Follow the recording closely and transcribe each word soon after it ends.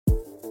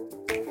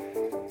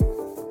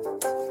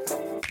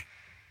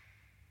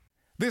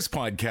This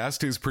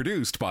podcast is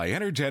produced by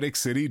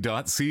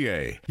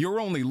energeticcity.ca, your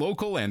only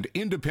local and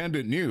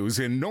independent news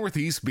in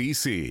Northeast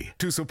BC.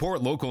 To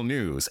support local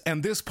news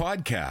and this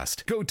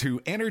podcast, go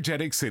to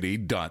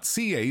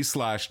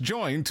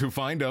energeticcity.ca/join to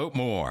find out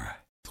more.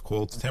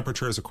 Cold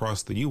temperatures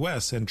across the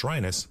U.S. and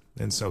dryness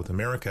in South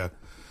America.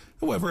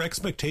 However,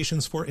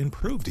 expectations for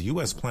improved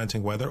U.S.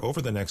 planting weather over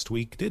the next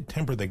week did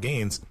temper the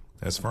gains,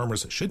 as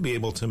farmers should be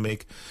able to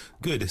make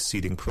good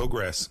seeding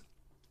progress.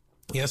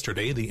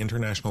 Yesterday, the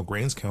International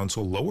Grains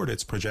Council lowered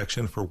its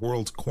projection for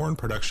world corn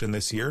production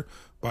this year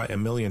by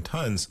 1 million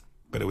tons,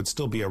 but it would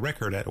still be a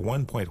record at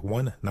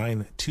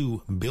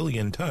 1.192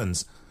 billion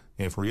tons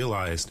if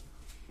realized.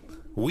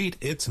 Wheat,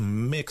 it's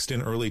mixed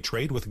in early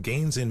trade with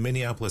gains in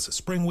Minneapolis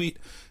spring wheat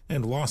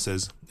and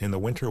losses in the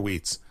winter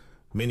wheats.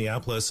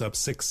 Minneapolis up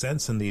 6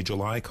 cents in the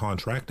July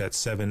contract at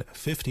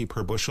 $7.50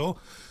 per bushel.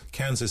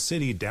 Kansas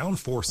City down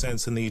 4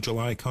 cents in the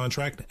July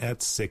contract at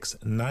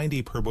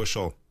 $6.90 per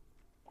bushel.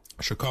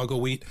 Chicago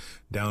wheat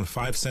down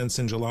 5 cents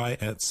in July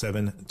at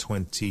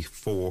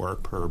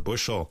 $7.24 per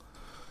bushel.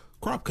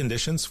 Crop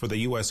conditions for the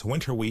U.S.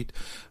 winter wheat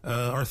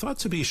are thought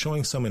to be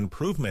showing some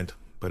improvement,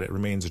 but it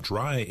remains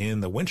dry in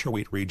the winter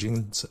wheat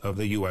regions of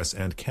the U.S.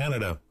 and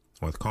Canada,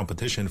 with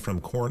competition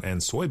from corn and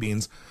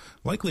soybeans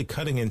likely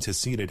cutting into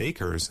seeded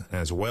acres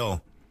as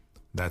well.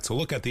 That's a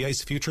look at the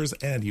ICE futures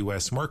and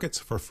U.S. markets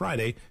for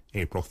Friday,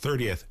 April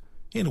 30th.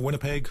 In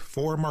Winnipeg,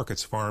 for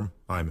Markets Farm,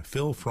 I'm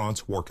Phil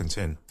Franz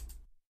Warkentin.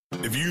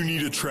 If you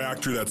need a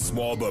tractor that's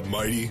small but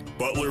mighty,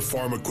 Butler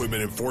Farm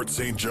Equipment in Fort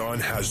St. John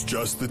has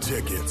just the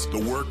tickets. The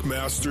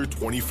Workmaster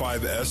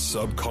 25S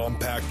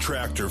subcompact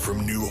tractor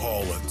from New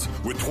Holland.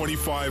 With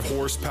 25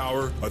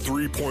 horsepower, a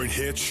 3-point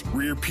hitch,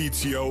 rear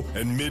PTO,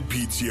 and mid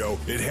PTO,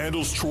 it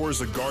handles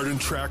chores a garden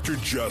tractor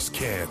just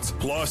can't.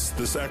 Plus,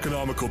 this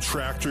economical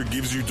tractor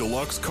gives you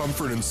deluxe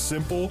comfort and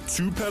simple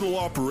 2-pedal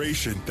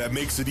operation that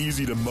makes it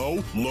easy to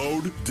mow,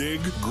 load, dig,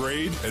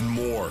 grade, and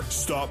more.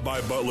 Stop by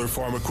Butler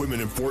Farm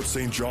Equipment in Fort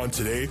St. John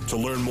today to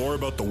learn more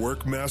about the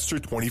Workmaster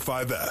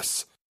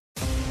 25S.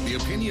 The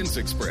opinions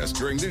expressed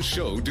during this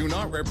show do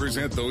not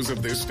represent those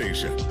of this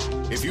station.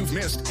 If you've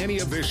missed any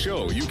of this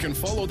show, you can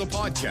follow the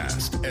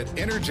podcast at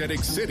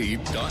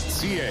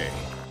energeticcity.ca.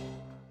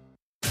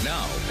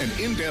 Now, an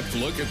in-depth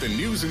look at the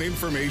news and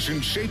information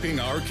shaping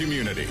our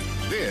community.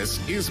 This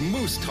is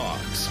Moose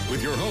Talks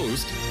with your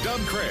host,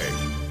 Doug Craig,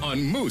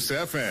 on Moose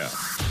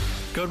FM.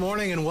 Good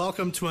morning and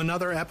welcome to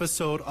another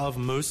episode of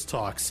Moose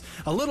Talks.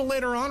 A little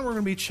later on, we're going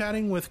to be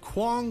chatting with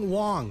Kwong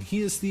Wong.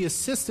 He is the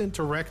Assistant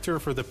Director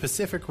for the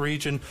Pacific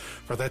Region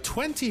for the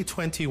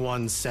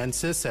 2021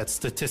 Census at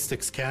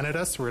Statistics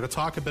Canada. So we're going to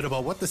talk a bit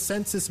about what the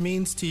census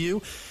means to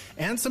you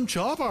and some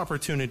job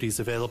opportunities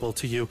available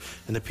to you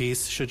in the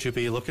piece. Should you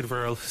be looking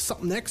for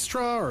something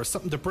extra or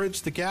something to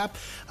bridge the gap,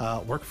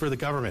 work for the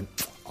government.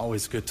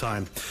 Always a good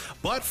time.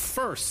 But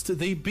first,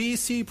 the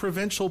BC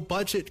provincial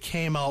budget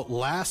came out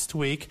last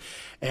week,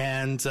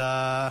 and,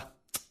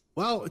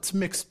 well, it's a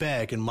mixed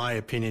bag in my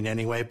opinion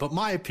anyway, but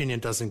my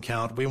opinion doesn't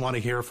count. We want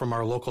to hear from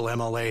our local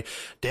MLA,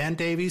 Dan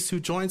Davies, who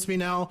joins me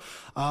now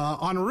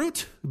en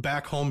route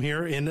back home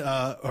here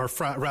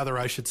rather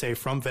I should say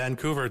from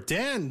Vancouver.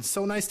 Dan,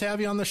 so nice to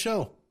have you on the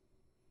show.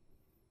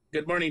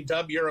 Good morning,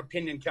 Dub. Your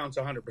opinion counts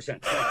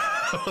 100%.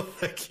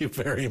 Thank you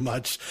very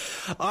much.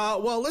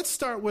 Well, let's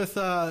start with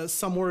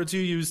some words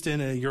you used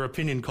in your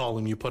opinion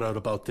column you put out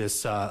about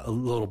this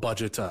little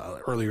budget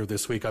earlier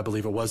this week, I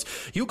believe it was.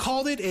 You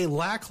called it a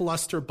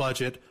lackluster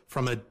budget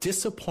from a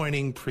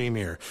disappointing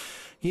premier.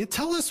 Can you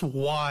tell us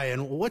why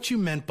and what you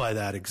meant by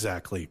that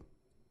exactly?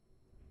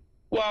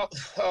 Well,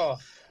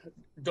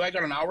 do I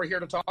got an hour here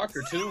to talk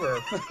or two? Or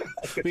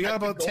we got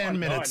about 10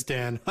 minutes,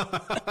 Dan.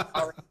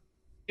 All right.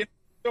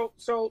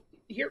 So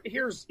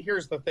here's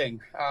the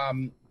thing.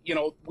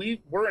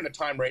 We're in a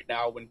time right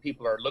now when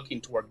people are looking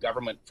toward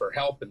government for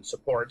help and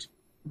support.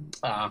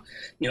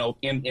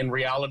 In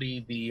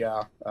reality, we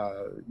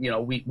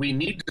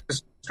need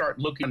to start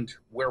looking at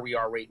where we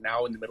are right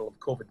now in the middle of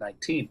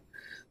COVID-19.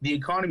 The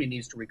economy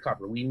needs to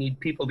recover. We need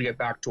people to get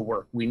back to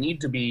work. We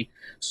need to be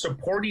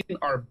supporting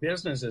our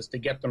businesses to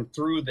get them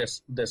through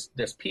this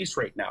piece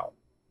right now.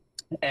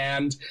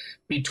 And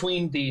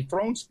between the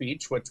throne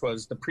speech, which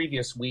was the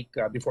previous week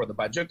before the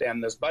budget,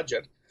 and this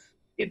budget,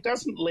 it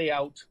doesn't lay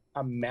out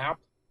a map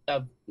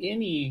of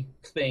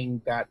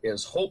anything that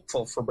is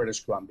hopeful for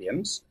British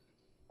Columbians,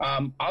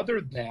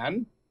 other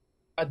than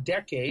a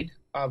decade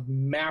of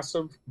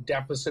massive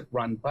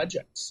deficit-run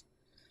budgets.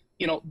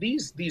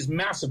 These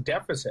massive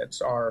deficits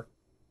are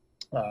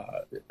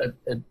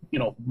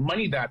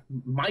money that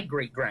my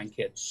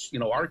great-grandkids,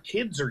 our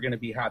kids are going to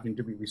be having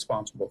to be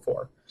responsible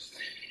for.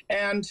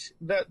 And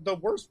the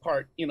worst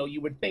part,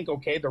 you would think,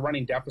 okay, they're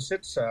running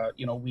deficits.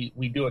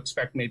 We do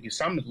expect maybe a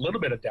little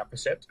bit of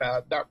deficit.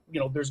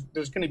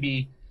 There's going to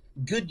be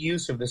good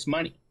use of this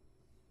money.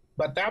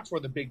 But that's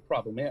where the big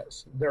problem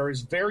is. There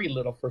is very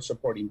little for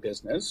supporting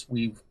business.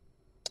 We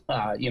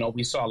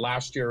saw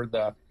last year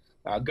the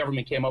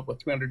government came up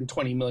with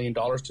 $320 million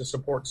to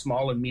support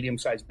small and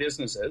medium-sized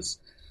businesses.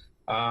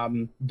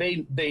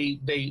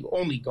 They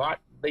only got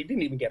they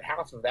didn't even get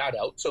half of that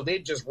out. So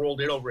they've just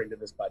rolled it over into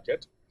this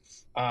budget.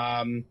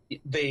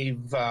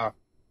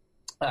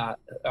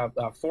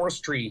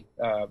 Forestry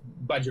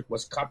budget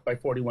was cut by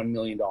 $41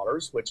 million,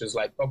 which is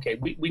like, okay,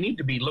 we need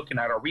to be looking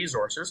at our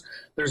resources.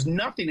 There's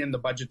nothing in the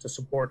budget to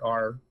support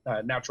our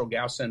natural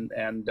gas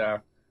and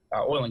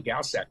oil and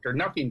gas sector,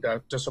 nothing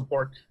to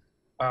support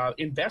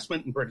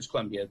investment in British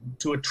Columbia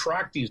to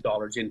attract these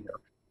dollars in here.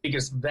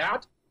 Because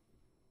that,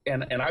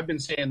 and I've been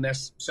saying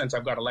this since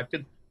I've got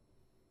elected,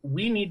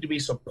 we need to be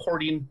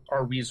supporting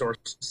our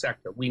resource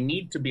sector. We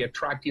need to be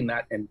attracting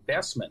that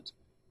investment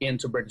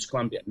into British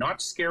Columbia,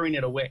 not scaring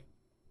it away,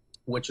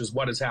 which is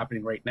what is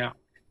happening right now.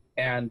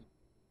 And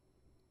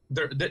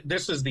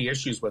this is the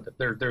issues with it.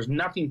 There's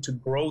nothing to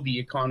grow the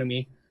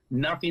economy,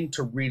 nothing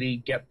to really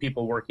get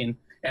people working,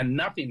 and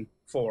nothing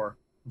for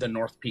the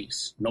North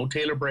Peace. No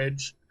Taylor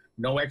Bridge,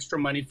 no extra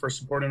money for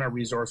supporting our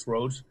resource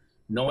roads,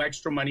 no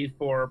extra money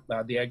for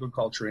the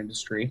agriculture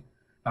industry,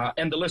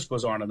 and the list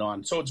goes on and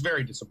on. So it's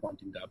very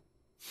disappointing, Dub.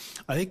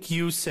 I think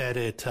you said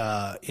it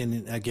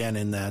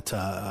in that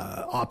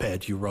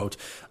op-ed you wrote.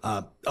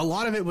 A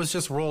lot of it was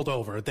just rolled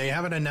over. They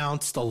haven't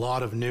announced a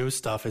lot of new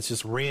stuff. It's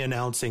just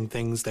re-announcing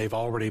things they've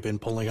already been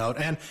pulling out.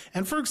 And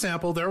for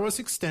example, there was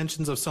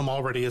extensions of some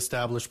already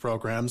established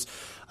programs,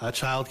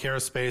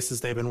 childcare spaces.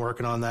 They've been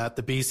working on that.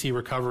 The BC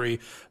recovery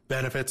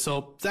benefits.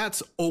 So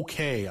that's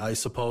okay, I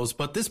suppose.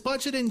 But this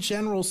budget in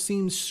general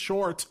seems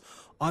short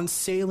on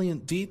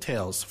salient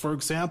details. For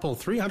example,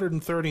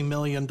 $330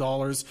 million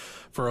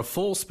for a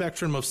full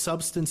spectrum of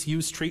substance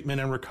use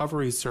treatment and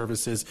recovery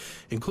services,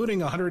 including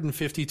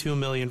 $152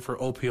 million for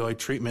opioid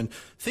treatment.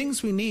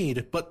 Things we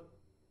need, but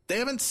they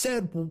haven't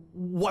said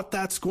what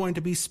that's going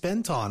to be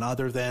spent on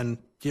other than,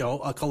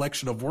 a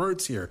collection of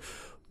words here.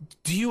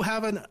 Do you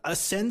have a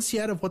sense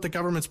yet of what the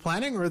government's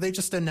planning, or are they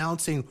just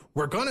announcing,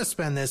 we're going to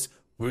spend this,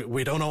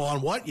 we don't know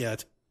on what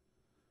yet?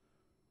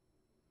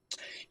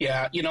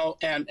 Yeah,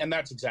 and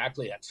that's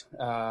exactly it.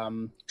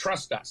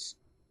 Trust us.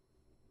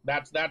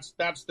 That's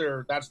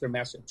their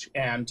message.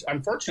 And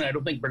unfortunately, I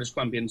don't think British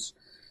Columbians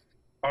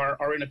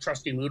are in a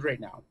trusting mood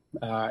right now,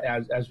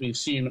 as we've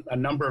seen a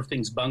number of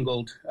things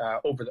bungled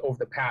over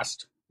the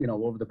past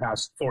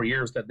 4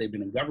 years that they've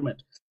been in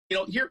government.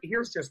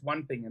 Here's just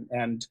one thing,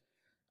 and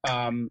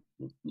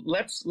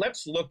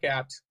let's look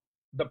at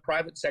the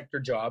private sector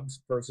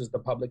jobs versus the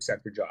public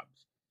sector jobs.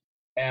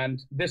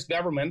 And this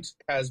government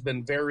has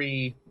been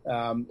very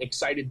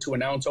excited to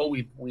announce,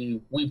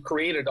 we've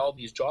created all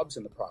these jobs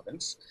in the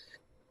province.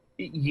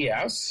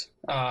 Yes,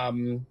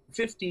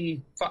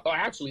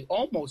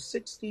 almost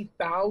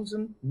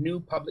 60,000 new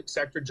public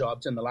sector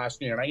jobs in the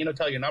last year. And I'm going to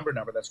tell you a number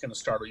that's going to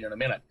startle you in a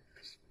minute.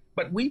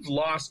 But we've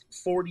lost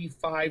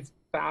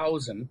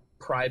 45,000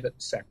 private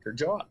sector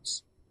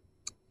jobs.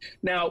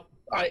 Now,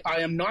 I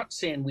am not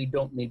saying we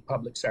don't need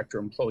public sector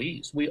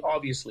employees. We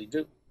obviously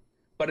do.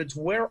 But it's,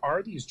 where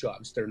are these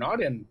jobs? They're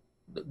not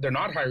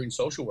hiring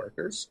social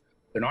workers.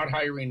 They're not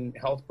hiring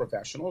health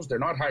professionals. They're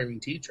not hiring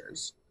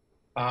teachers.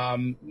 Are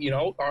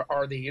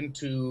they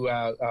into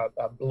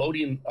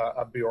bloating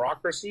a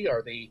bureaucracy?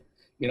 Are they,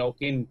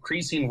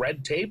 increasing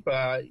red tape?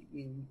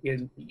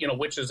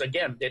 Which is,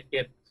 again,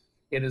 it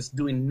is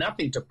doing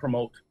nothing to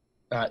promote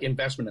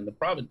investment in the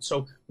province.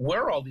 So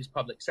where are all these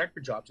public sector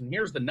jobs? And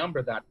here's the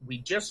number that we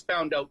just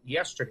found out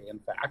yesterday, in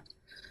fact.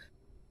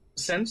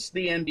 Since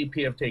the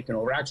NDP have taken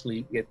over,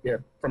 actually,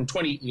 from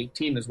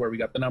 2018 is where we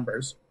got the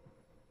numbers,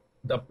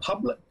 the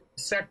public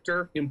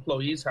sector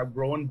employees have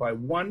grown by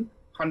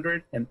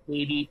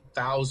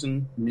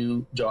 180,000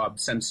 new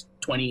jobs since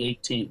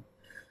 2018.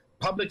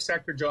 Public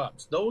sector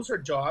jobs. Those are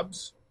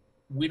jobs,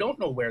 we don't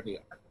know where they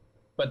are,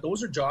 but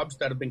those are jobs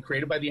that have been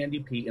created by the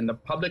NDP in the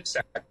public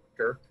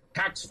sector,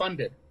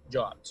 tax-funded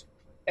jobs.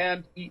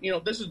 And,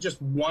 this is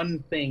just one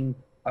thing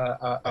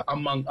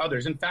among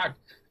others. In fact,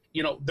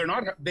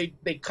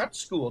 they cut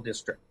school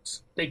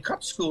districts. They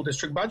cut school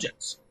district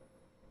budgets.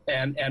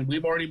 And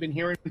we've already been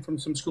hearing from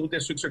some school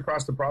districts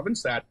across the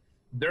province that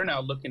they're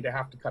now looking to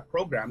have to cut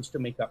programs to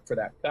make up for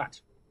that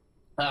cut.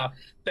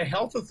 The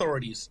health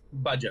authorities'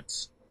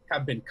 budgets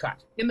have been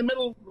cut. In the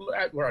middle,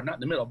 well, not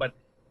in the middle, but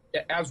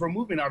as we're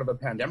moving out of a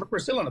pandemic, we're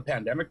still in a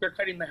pandemic, they're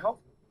cutting the health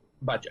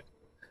budget.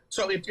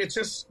 So it's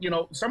just,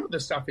 some of the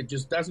stuff, it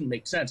just doesn't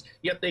make sense.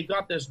 Yet they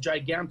got this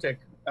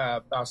gigantic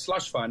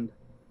slush fund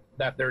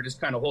that they're just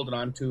kind of holding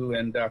on to,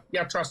 and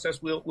trust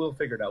us, we'll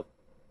figure it out.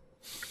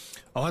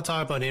 I want to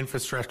talk about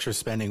infrastructure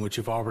spending, which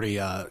you've already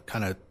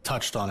kind of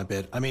touched on a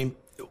bit. I mean,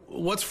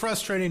 what's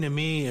frustrating to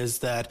me is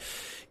that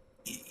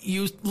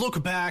you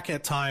look back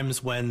at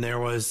times when there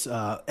was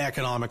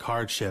economic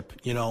hardship,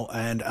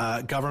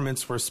 and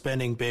governments were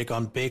spending big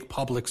on big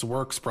public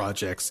works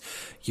projects.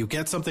 You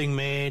get something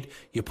made,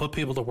 you put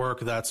people to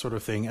work, that sort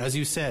of thing. As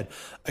you said,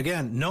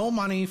 again, no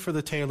money for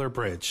the Taylor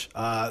Bridge.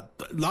 Not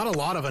a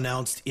lot of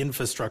announced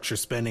infrastructure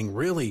spending,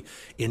 really,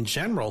 in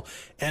general.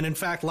 And in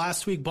fact,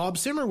 last week, Bob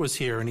Zimmer was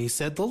here, and he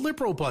said the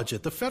Liberal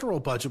budget, the federal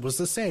budget, was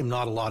the same.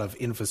 Not a lot of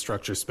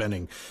infrastructure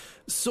spending.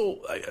 So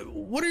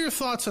what are your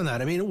thoughts on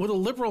that? I mean, would a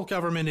Liberal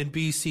government in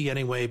BC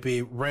anyway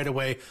be right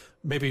away,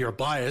 maybe you're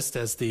biased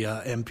as the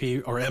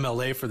MP or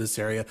MLA for this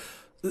area,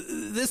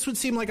 this would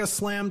seem like a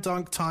slam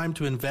dunk time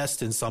to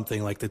invest in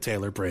something like the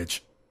Taylor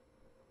Bridge.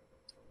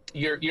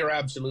 You're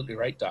absolutely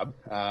right, Doug.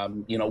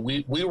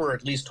 We were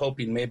at least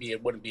hoping maybe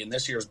it wouldn't be in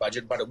this year's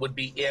budget, but it would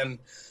be in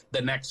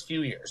the next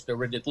few years. There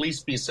would at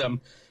least be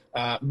some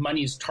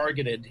monies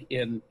targeted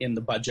in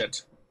the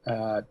budget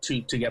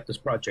to get this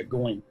project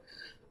going.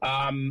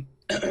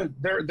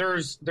 There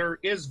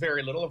is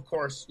very little. Of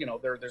course,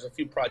 there's a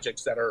few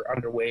projects that are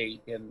underway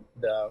in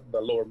the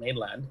Lower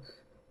Mainland.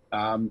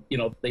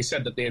 They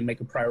said that they'd make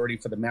a priority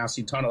for the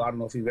Massey Tunnel. I don't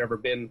know if you've ever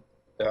been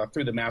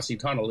through the Massey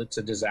Tunnel. It's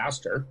a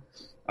disaster.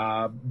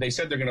 They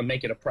said they're going to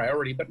make it a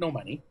priority, but no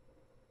money.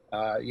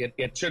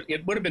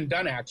 It would have been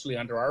done actually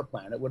under our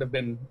plan. It would have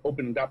been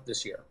opened up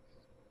this year.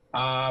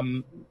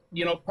 Part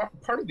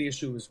of the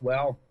issue as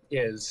well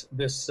is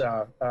this: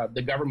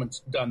 the government's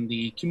done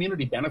the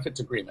community benefits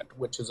agreement,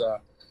 which is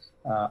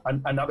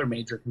another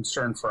major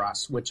concern for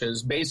us. Which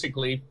is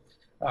basically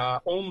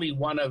only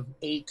one of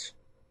 8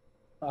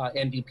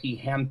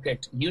 NDP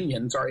handpicked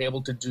unions are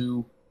able to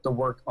do the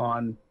work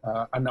on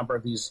a number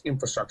of these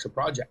infrastructure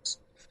projects.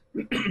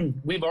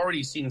 We've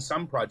already seen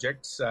some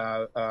projects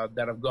that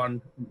have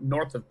gone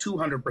north of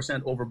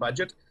 200% over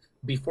budget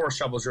before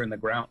shovels are in the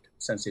ground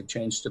since they've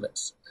changed to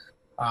this.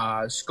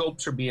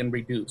 Scopes are being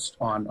reduced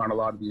on a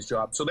lot of these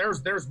jobs. So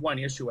there's one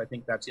issue I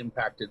think that's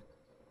impacted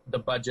the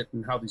budget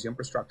and how these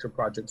infrastructure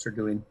projects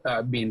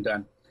are being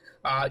done.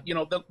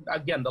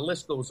 The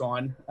list goes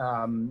on.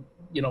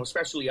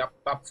 Especially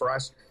up for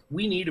us,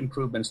 we need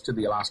improvements to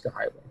the Alaska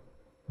Highway.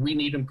 We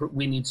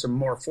need some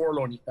more four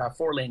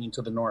laning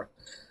to the north.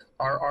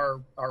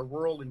 Our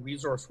rural and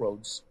resource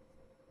roads,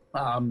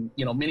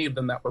 many of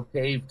them that were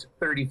paved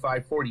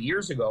 35, 40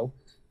 years ago,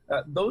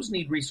 those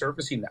need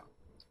resurfacing now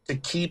to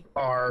keep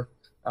our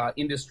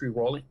industry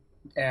rolling.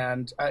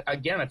 And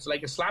again, it's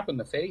like a slap in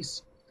the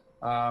face.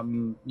 We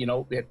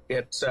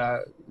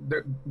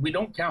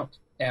don't count.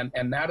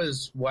 And that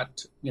is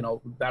what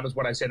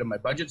I said in my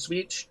budget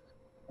speech.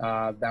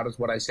 That is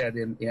what I said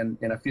in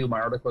a few of my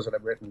articles that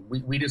I've written.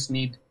 We just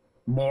need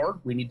more.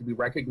 We need to be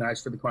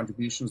recognized for the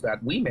contributions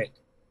that we make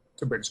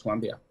to British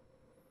Columbia.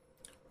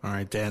 All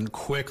right, Dan,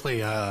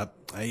 quickly, I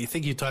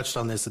think you touched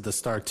on this at the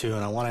start too,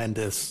 and I want to end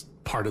this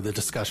part of the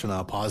discussion on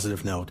a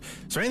positive note.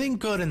 Is there anything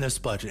good in this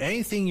budget?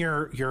 Anything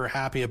you're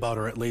happy about,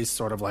 or at least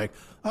sort of like,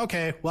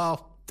 okay,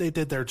 well, they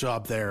did their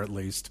job there at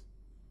least?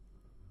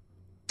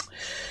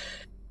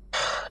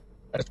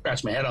 I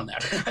scratch my head on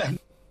that.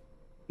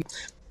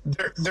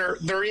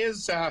 There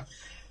is a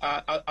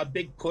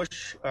big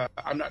push.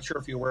 I'm not sure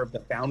if you're aware of the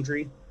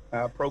Foundry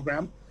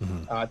program.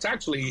 Mm-hmm. It's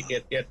actually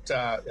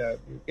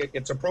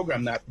it's a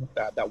program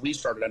that we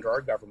started under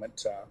our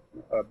government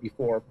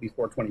before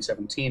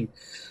 2017.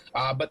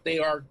 But they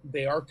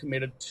are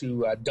committed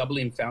to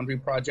doubling Foundry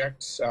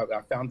projects,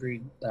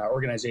 Foundry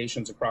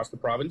organizations across the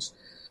province.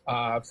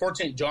 Fort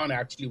St. John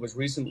actually was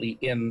recently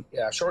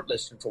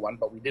shortlisted for one,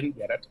 but we didn't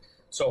get it.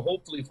 So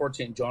hopefully Fort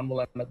St. John will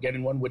end up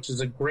getting one, which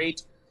is a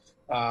great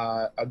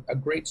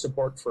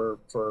support for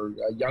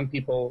young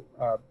people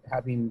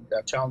having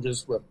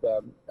challenges with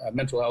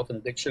mental health and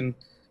addiction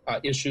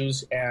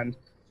issues. And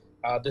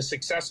the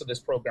success of this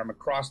program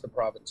across the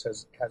province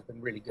has been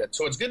really good.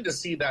 So it's good to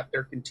see that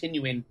they're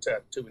continuing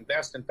to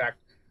invest, in fact,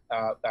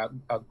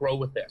 grow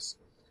with this.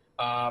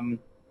 I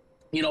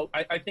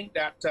think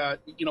that,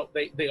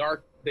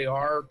 they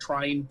are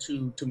trying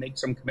to make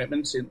some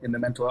commitments in the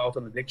mental health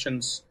and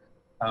addictions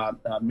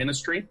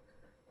ministry.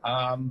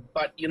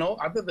 But,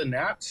 other than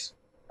that,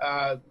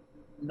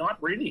 not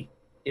really.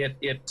 It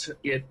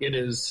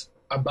is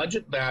a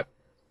budget that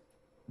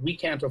we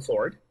can't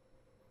afford.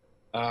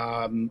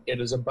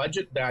 It is a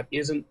budget that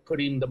isn't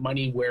putting the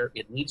money where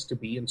it needs to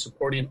be and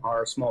supporting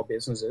our small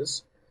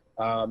businesses.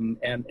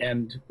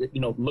 And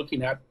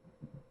looking at,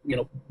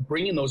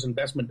 bringing those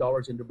investment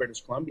dollars into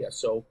British Columbia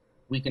so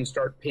we can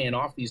start paying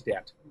off these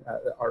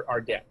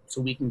our debt,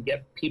 so we can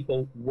get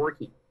people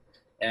working.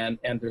 And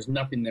there's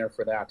nothing there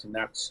for that, and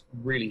that's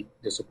really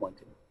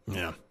disappointing.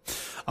 Yeah.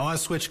 I want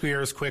to switch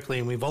gears quickly,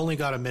 and we've only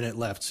got a minute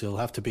left, so you'll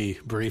have to be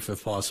brief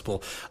if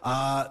possible.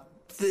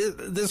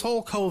 This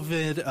whole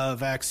COVID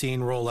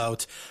vaccine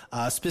rollout,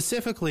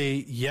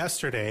 specifically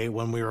yesterday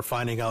when we were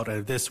finding out,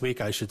 this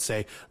week I should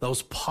say,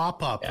 those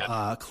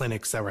pop-up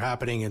clinics that were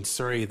happening in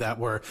Surrey that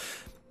were,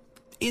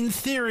 in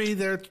theory,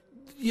 they're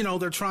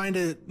trying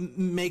to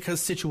make a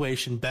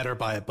situation better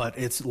by it, but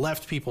it's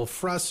left people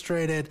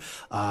frustrated.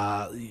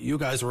 You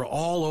guys were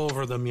all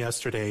over them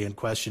yesterday in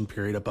question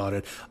period about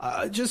it.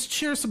 Just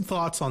share some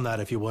thoughts on that,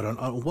 if you would,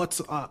 on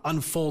what's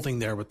unfolding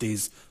there with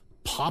these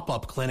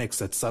pop-up clinics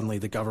that suddenly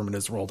the government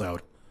has rolled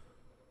out.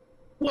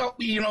 Well,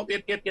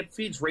 it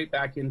feeds right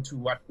back into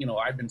what,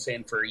 I've been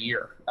saying for a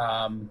year.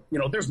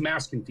 There's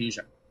mass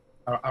confusion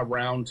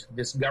around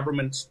this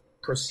government's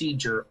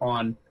procedure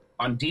on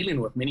dealing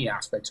with many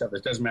aspects of it.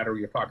 It doesn't matter if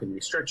you're talking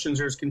restrictions,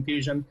 there's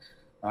confusion,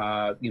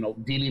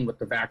 dealing with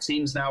the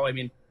vaccines now. I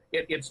mean,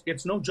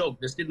 it's no joke.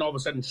 This didn't all of a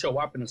sudden show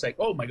up and it's like,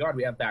 oh my God,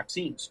 we have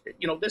vaccines.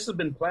 This has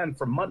been planned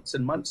for months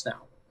and months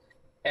now.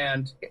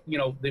 And,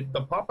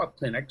 the pop-up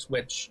clinics,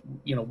 which,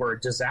 were a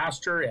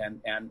disaster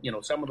and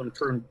some of them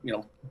turned,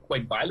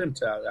 quite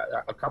violent.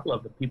 A couple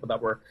of the people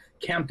that were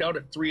camped out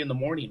at 3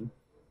 a.m.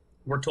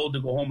 were told to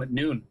go home at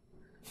noon.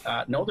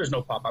 No, there's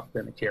no pop-up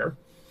clinic here.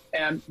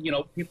 And,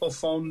 people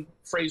phoned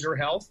Fraser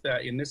Health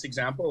in this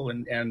example,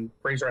 and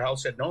Fraser Health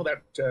said, no,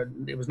 that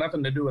it was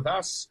nothing to do with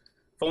us.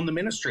 Phone the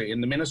ministry.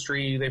 And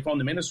they phoned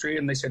the ministry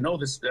and they said, no,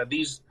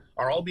 these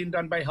are all being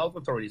done by health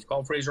authorities.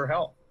 Call Fraser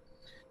Health.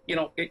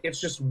 It's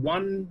just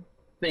one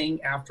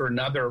thing after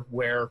another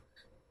where,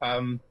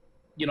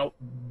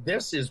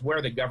 this is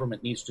where the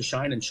government needs to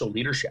shine and show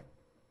leadership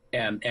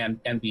and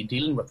be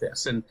dealing with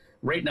this. And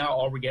right now,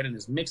 all we're getting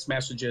is mixed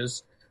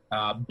messages,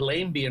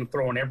 blame being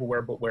thrown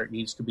everywhere but where it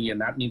needs to be.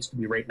 And that needs to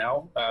be right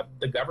now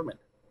the government.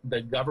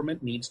 The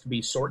government needs to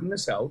be sorting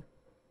this out,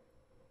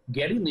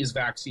 getting these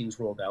vaccines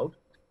rolled out.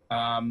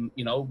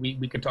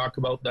 We could talk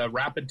about the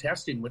rapid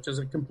testing, which is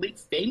a complete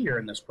failure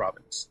in this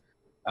province.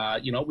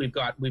 We've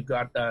got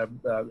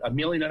 1.5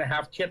 million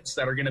kits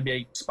that are going to be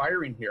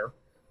expiring here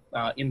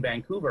in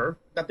Vancouver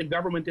that the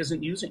government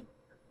isn't using.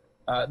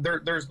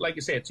 There's, like I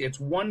say, it's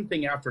one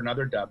thing after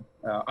another, Dub.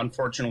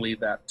 Unfortunately,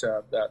 that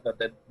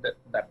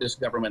this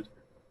government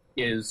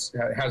has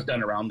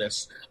done around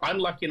this. I'm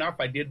lucky enough.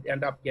 I did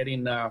end up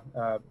getting at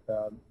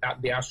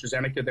the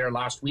AstraZeneca there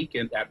last week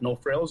at No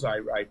Frills. I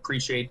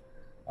appreciate,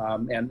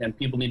 and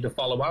people need to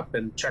follow up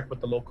and check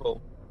with the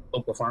local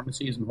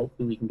pharmacies, and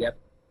hopefully we can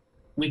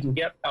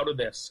get out of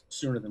this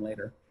sooner than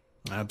later.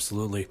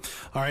 Absolutely.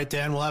 All right,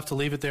 Dan, we'll have to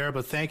leave it there,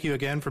 but thank you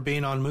again for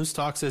being on Moose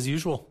Talks as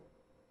usual.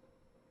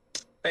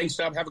 Thanks,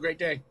 Dub. Have a great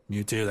day.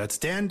 You too. That's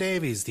Dan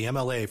Davies, the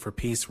MLA for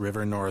Peace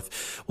River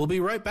North. We'll be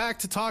right back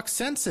to talk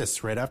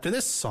census right after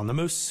this on the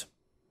Moose.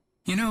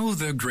 You know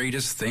the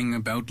greatest thing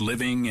about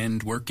living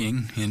and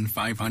working in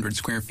 500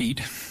 square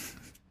feet?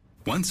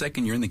 1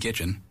 second you're in the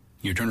kitchen,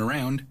 you turn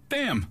around,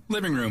 bam,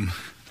 living room.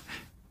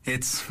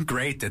 It's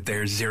great that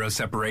there's zero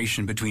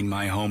separation between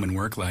my home and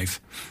work life.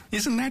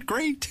 Isn't that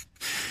great?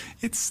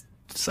 It's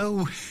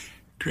so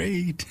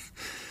great.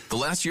 The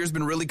last year's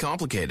been really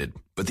complicated,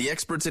 but the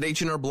experts at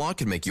H&R Block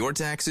can make your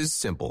taxes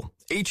simple.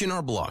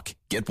 H&R Block.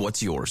 Get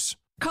what's yours.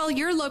 Call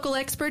your local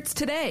experts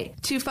today.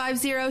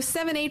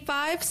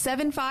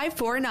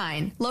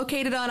 250-785-7549.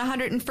 Located on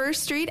 101st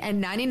Street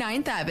and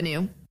 99th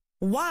Avenue.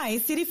 Why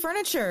City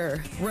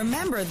Furniture?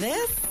 Remember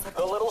this?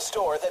 The little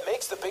store that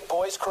makes the big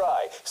boys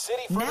cry.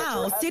 City Furniture.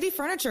 Now, City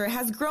Furniture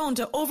has grown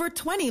to over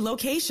 20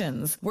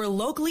 locations. We're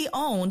locally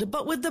owned,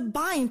 but with the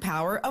buying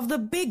power of the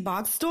big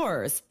box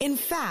stores. In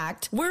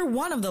fact, we're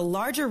one of the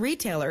larger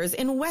retailers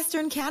in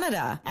Western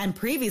Canada. And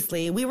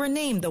previously, we were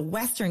named the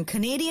Western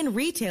Canadian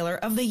Retailer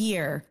of the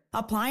Year.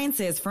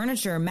 Appliances,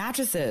 furniture,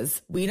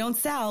 mattresses. We don't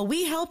sell,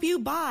 we help you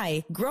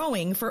buy.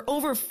 Growing for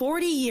over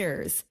 40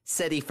 years.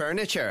 City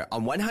Furniture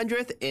on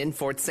 100th in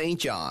Fort St.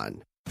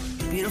 John.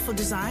 Beautiful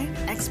design,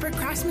 expert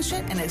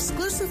craftsmanship, and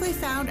exclusively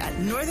found at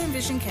Northern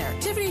Vision Care.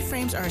 Tiffany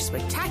Frames are a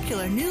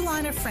spectacular new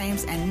line of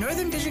frames, and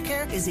Northern Vision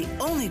Care is the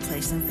only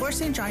place in Fort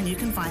St. John you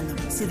can find them.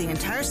 See the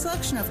entire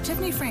selection of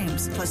Tiffany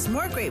Frames, plus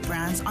more great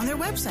brands on their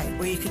website,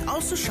 where you can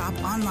also shop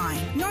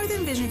online.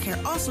 Northern Vision Care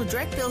also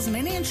direct bills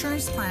many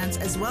insurance plans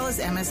as well as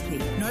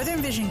MSP.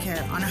 Northern Vision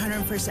Care on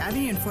 101st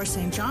Avenue in Fort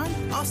St. John,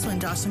 also in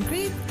Dawson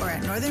Creek, or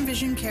at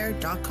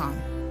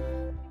northernvisioncare.com.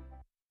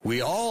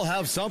 We all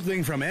have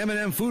something from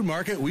M&M Food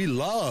Market we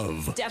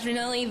love.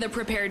 Definitely the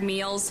prepared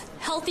meals.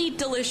 Healthy,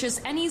 delicious,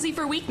 and easy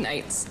for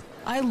weeknights.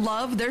 I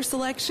love their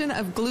selection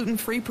of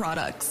gluten-free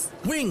products.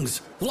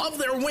 Wings. Love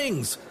their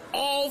wings.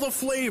 All the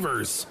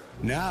flavors.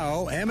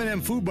 Now, M&M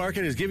Food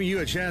Market is giving you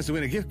a chance to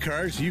win a gift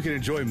card so you can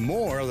enjoy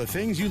more of the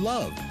things you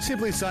love.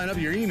 Simply sign up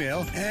your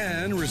email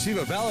and receive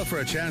a ballot for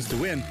a chance to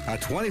win a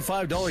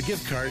 $25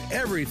 gift card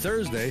every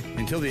Thursday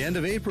until the end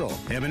of April.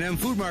 M&M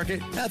Food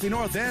Market at the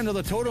north end of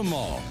the Totem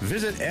Mall.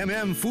 Visit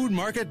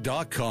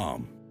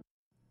mmfoodmarket.com.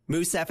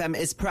 Moose FM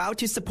is proud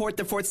to support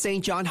the Fort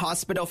St. John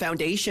Hospital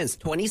Foundation's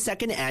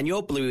 22nd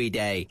Annual Bluey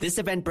Day. This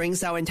event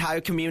brings our entire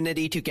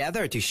community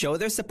together to show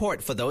their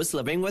support for those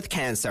living with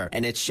cancer,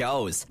 and it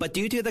shows. But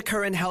due to the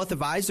current health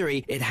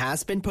advisory, it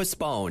has been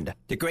postponed.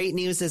 The great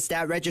news is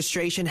that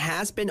registration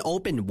has been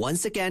opened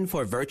once again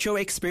for a virtual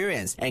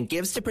experience and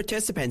gives the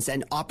participants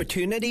an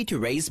opportunity to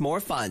raise more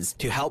funds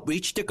to help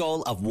reach the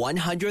goal of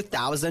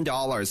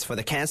 $100,000 for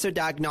the Cancer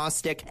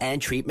Diagnostic and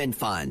Treatment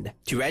Fund.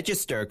 To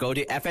register, go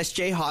to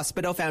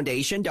fsjhospitalfoundation.ca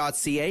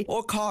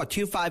or call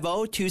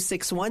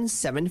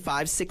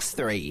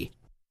 250-261-7563.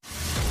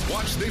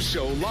 Watch this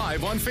show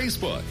live on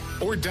Facebook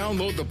or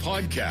download the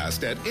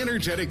podcast at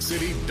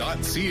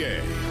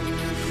energeticcity.ca.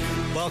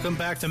 Welcome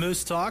back to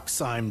Moose Talks.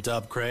 I'm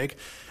Dub Craig.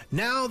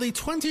 Now, the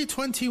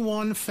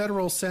 2021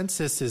 federal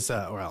census is,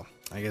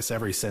 I guess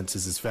every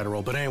census is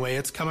federal. But anyway,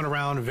 it's coming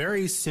around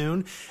very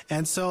soon.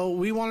 And so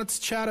we wanted to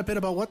chat a bit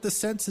about what the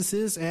census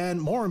is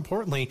and, more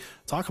importantly,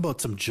 talk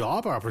about some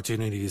job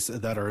opportunities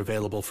that are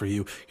available for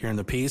you here in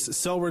the piece.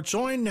 So we're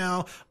joined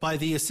now by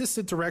the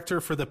Assistant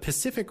Director for the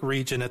Pacific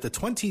Region at the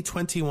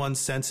 2021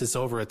 Census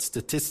over at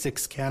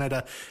Statistics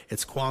Canada.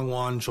 It's Quang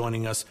Nguyen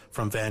joining us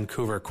from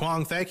Vancouver.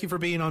 Quang, thank you for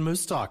being on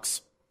Moose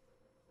Talks.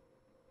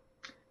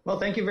 Well,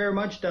 thank you very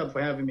much, Dub,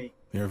 for having me.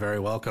 You're very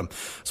welcome.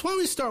 So why don't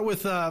we start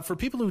with, for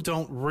people who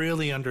don't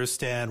really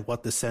understand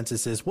what the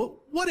census is,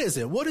 what is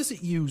it? What is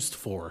it used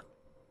for?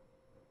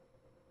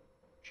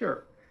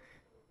 Sure.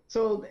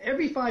 So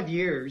every 5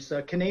 years,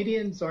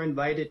 Canadians are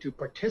invited to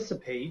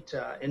participate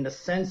in the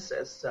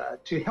census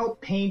to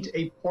help paint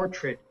a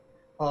portrait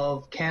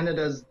of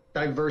Canada's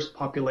diverse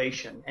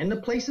population and the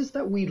places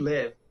that we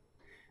live.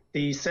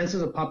 The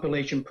Census of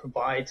Population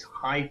provides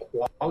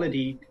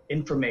high-quality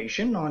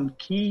information on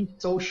key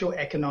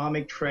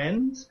socio-economic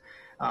trends,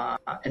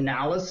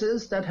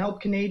 analysis that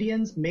help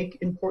Canadians make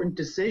important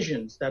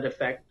decisions that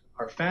affect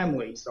our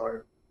families,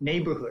 our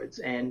neighborhoods,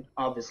 and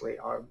obviously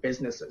our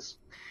businesses.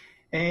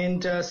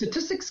 And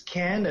Statistics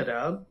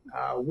Canada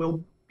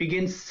will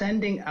begin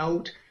sending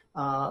out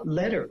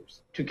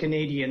letters to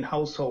Canadian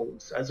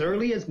households as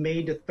early as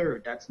May the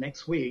 3rd, that's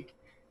next week.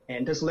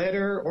 And this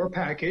letter or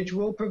package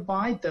will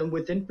provide them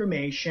with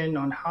information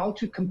on how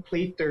to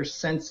complete their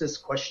census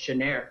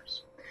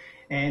questionnaires.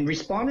 And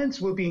respondents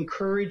will be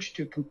encouraged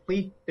to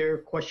complete their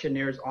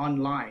questionnaires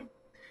online.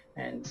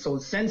 And so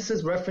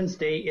census reference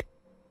day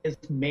is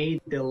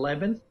May the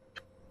 11th,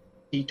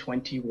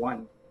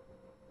 2021.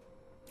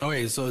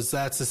 Okay, so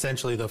that's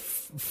essentially the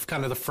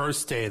kind of the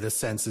first day the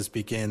census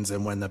begins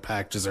and when the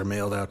packages are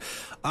mailed out.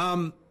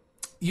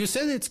 You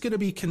said it's going to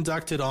be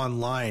conducted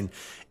online.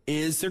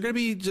 Is there going to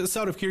be, just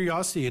out of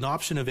curiosity, an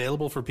option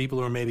available for people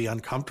who are maybe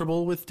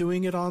uncomfortable with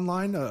doing it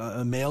online,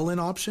 a mail-in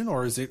option,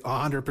 or is it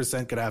 100%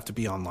 going to have to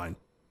be online?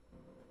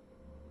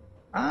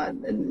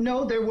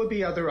 No, there will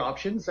be other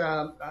options.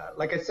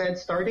 Like I said,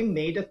 starting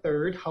May the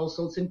 3rd,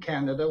 households in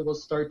Canada will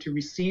start to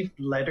receive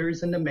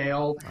letters in the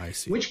mail,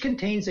 which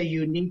contains a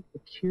unique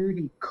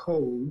security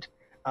code,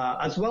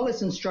 as well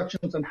as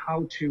instructions on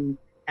how to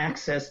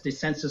access the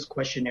census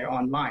questionnaire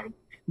online.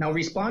 Now,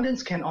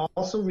 respondents can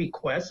also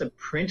request a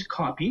print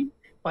copy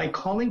by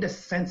calling the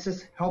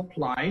Census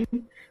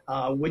Helpline,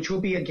 which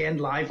will be again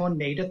live on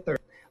May the 3rd.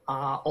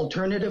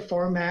 Alternative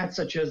formats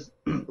such as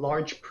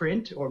large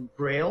print or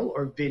braille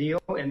or video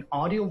and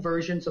audio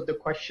versions of the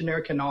questionnaire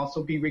can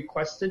also be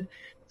requested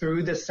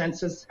through the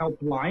Census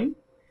Helpline.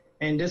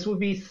 And this will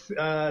be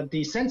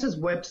the Census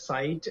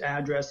website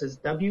address is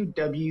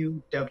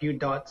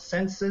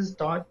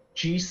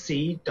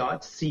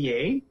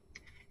www.census.gc.ca.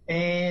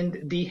 And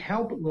the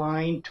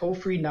helpline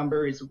toll-free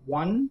number is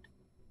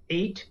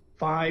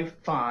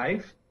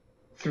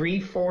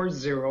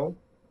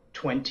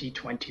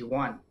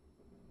 1-855-340-2021.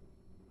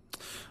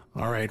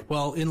 All right.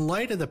 Well, in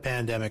light of the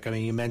pandemic, I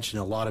mean, you mentioned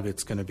a lot of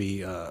it's going to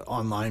be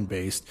online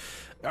based.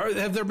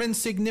 Have there been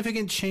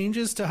significant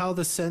changes to how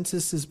the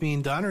census is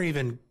being done, or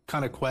even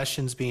kind of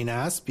questions being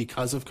asked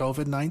because of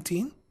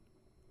COVID-19?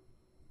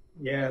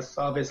 Yes,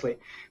 obviously.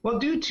 Well,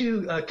 due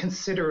to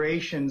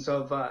considerations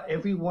of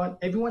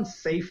everyone's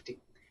safety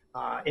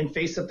in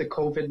face of the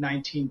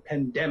COVID-19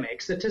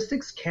 pandemic,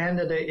 Statistics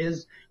Canada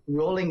is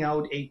rolling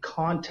out a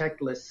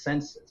contactless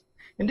census.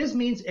 And this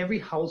means every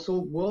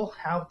household will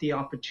have the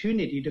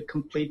opportunity to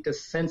complete the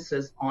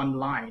census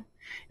online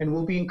and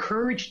will be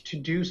encouraged to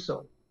do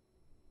so.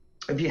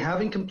 If you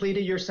haven't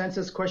completed your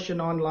census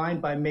question online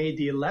by May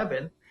the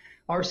 11th,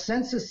 our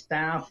census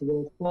staff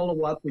will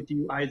follow up with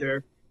you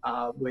either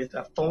with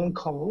a phone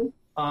call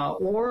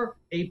or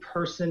a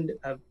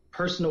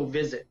personal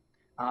visit.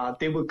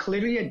 They will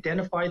clearly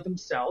identify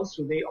themselves,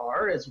 who they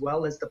are, as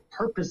well as the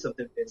purpose of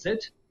the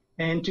visit.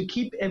 And to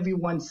keep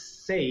everyone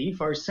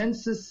safe, our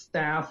census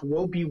staff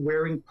will be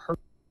wearing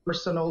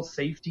personal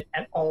safety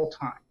at all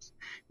times.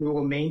 We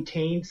will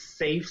maintain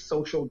safe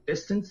social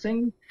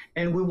distancing,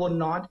 and we will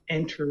not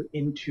enter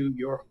into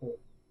your home.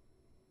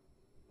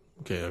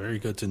 Okay, very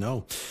good to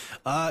know.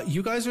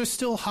 You guys are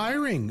still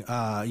hiring.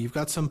 You've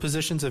got some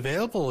positions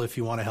available if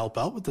you want to help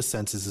out with the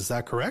census. Is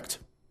that correct?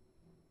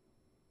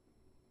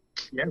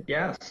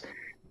 Yes,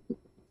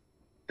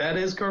 that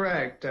is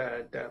correct.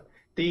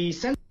 The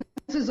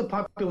Census of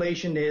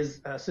Population is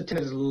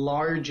Canada's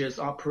largest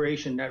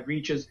operation that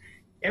reaches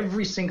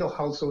every single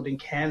household in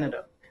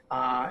Canada.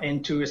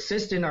 And to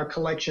assist in our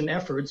collection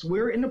efforts,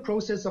 we're in the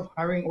process of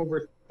hiring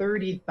over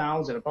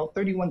 30,000, about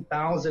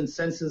 31,000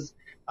 census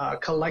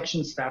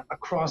collection staff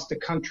across the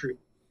country,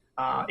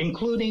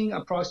 including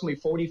approximately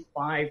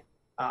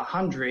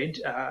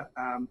 4,500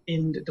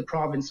 in the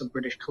province of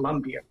British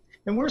Columbia.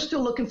 And we're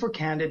still looking for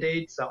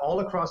candidates all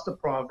across the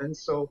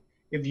province. So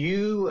if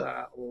you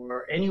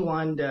or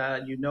anyone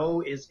that you know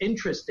is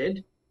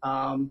interested,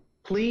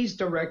 please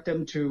direct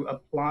them to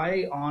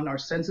apply on our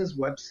census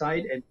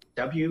website at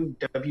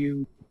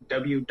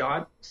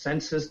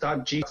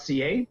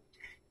www.census.gca.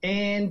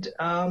 And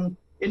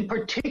in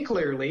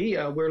particularly,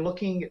 we're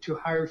looking to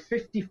hire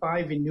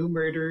 55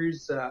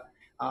 enumerators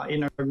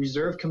in our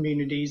reserve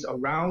communities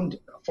around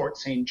Fort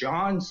St.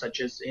 John,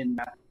 such as in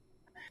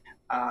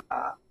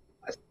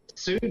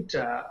Suit,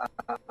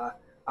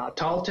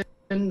 Talton,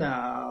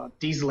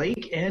 Dease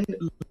Lake, and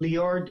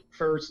Liard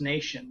First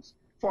Nations.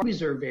 For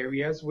reserve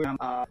areas, we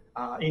have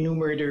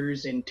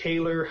enumerators in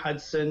Taylor,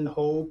 Hudson,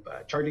 Hope,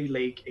 Charlie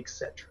Lake,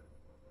 etc.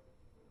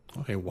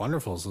 Okay,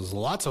 wonderful. So there's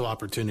lots of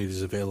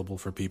opportunities available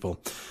for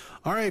people.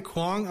 All right,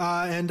 Kwong.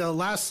 And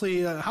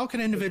lastly, how can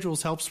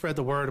individuals help spread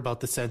the word about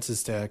the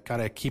census to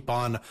kind of keep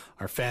on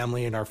our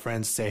family and our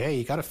friends say, hey,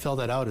 you got to fill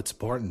that out. It's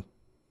important.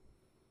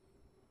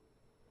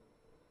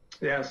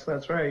 Yes,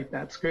 that's right.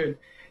 That's good.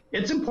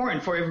 It's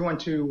important for everyone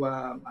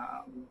to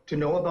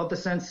know about the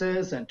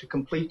census and to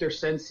complete their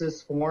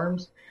census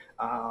forms.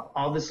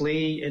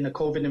 Obviously, in a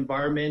COVID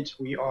environment,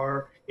 we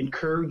are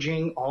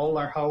encouraging all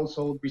our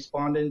household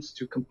respondents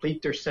to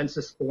complete their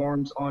census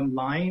forms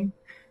online.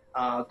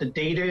 The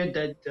data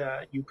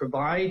that you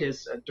provide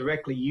is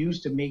directly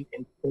used to make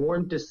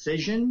informed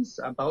decisions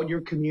about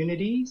your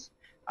communities.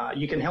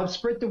 You can help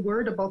spread the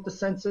word about the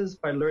census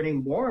by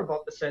learning more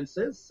about the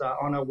census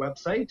on our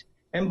website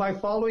and by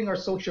following our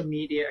social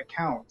media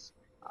accounts.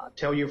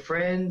 Tell your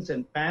friends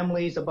and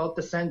families about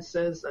the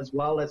census, as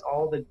well as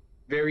all the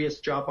various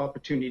job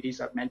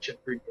opportunities I've mentioned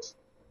previously.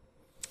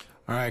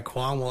 All right,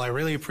 Kwong. Well, I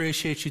really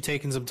appreciate you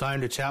taking some time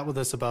to chat with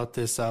us about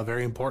this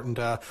very important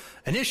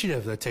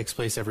initiative that takes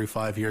place every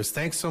 5 years.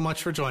 Thanks so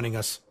much for joining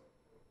us.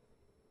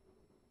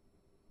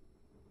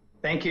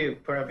 Thank you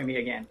for having me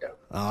again, Doug.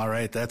 All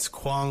right, that's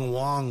Kwong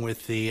Wong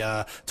with the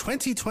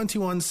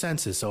 2021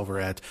 census over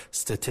at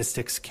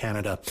Statistics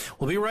Canada.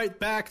 We'll be right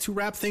back to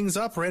wrap things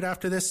up right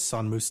after this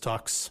on Moose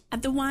Talks.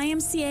 At the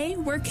YMCA,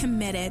 we're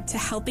committed to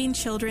helping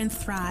children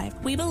thrive.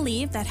 We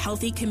believe that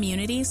healthy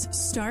communities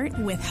start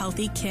with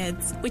healthy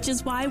kids, which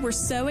is why we're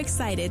so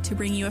excited to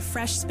bring you a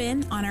fresh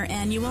spin on our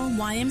annual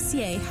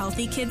YMCA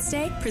Healthy Kids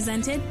Day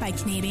presented by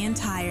Canadian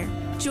Tire.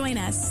 Join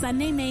us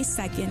Sunday, May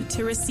 2nd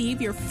to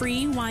receive your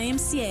free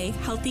YMCA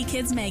Healthy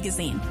Kids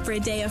magazine for a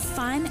day of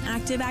fun,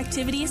 active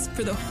activities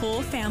for the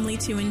whole family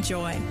to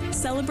enjoy.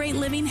 Celebrate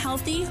living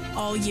healthy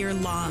all year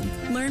long.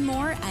 Learn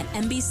more at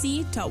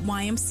nbc.ymca.ca.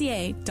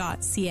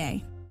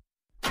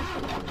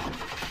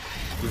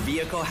 Your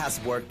vehicle has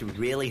worked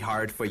really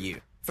hard for you.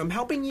 From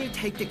helping you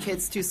take the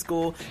kids to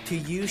school to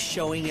you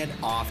showing it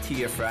off to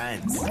your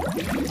friends.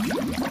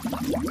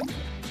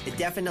 It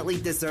definitely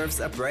deserves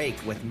a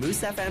break with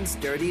Moose FM's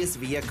dirtiest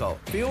vehicle,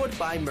 fueled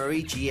by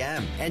Murray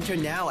GM. Enter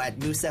now at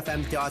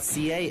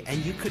moosefm.ca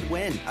and you could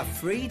win a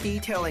free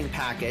detailing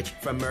package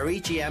from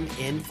Murray GM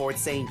in Fort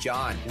St.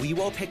 John. We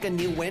will pick a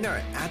new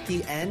winner at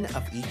the end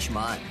of each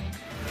month.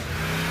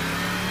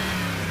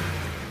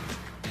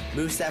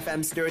 Moose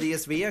FM's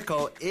dirtiest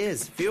vehicle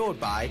is fueled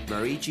by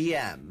Murray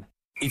GM.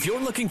 If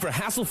you're looking for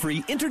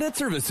hassle-free internet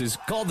services,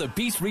 call the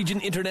Peace Region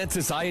Internet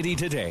Society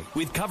today.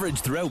 With coverage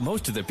throughout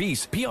most of the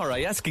Peace,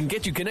 PRIS can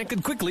get you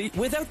connected quickly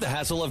without the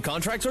hassle of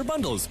contracts or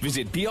bundles.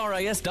 Visit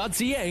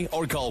PRIS.ca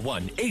or call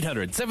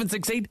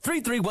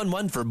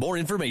 1-800-768-3311 for more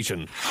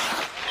information.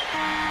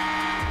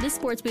 This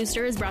Sports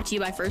Booster is brought to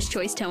you by First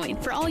Choice Towing.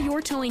 For all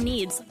your towing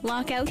needs,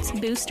 lockouts,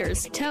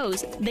 boosters,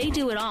 tows, they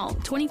do it all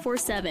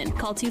 24/7.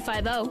 Call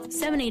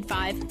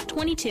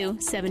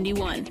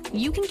 250-785-2271.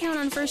 You can count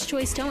on First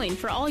Choice Towing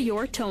for all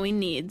your towing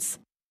needs.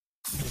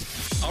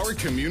 Our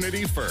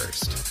community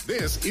first.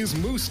 This is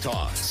Moose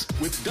Talks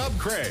with Dub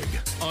Craig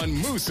on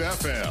Moose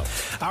FM.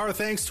 Our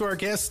thanks to our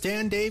guests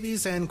Dan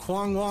Davies and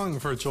Kwong Wong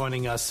for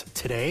joining us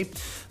today.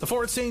 The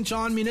Fort St.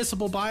 John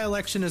municipal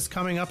by-election is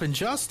coming up in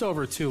just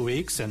over 2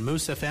 weeks, and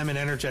Moose FM and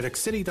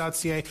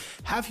EnergeticCity.ca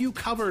have you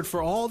covered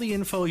for all the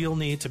info you'll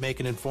need to make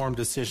an informed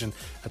decision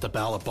at the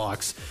ballot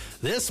box.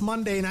 This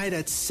Monday night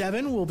at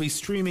 7, we'll be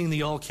streaming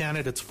the All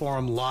Candidates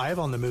Forum live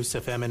on the Moose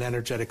FM and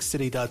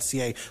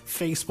EnergeticCity.ca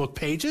Facebook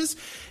pages.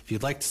 If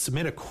you'd like to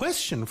submit a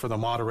question for the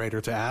moderator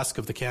to ask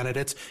of the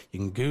candidates, you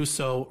can do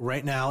so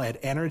right now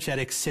at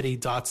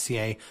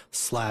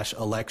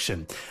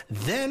energeticcity.ca/election.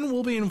 Then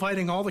we'll be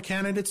inviting all the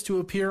candidates to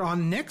appear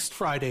on next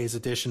Friday's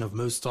edition of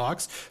Moose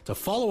Talks to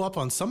follow up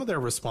on some of their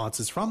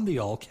responses from the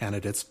All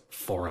Candidates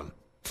Forum.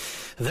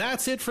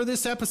 That's it for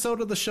this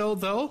episode of the show,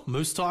 though.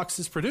 Moose Talks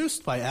is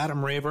produced by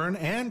Adam Rayburn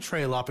and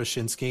Trey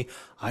Lopashinsky.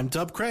 I'm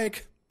Dub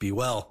Craig. Be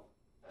well.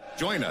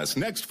 Join us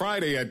next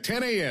Friday at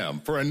 10 a.m.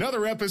 for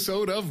another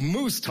episode of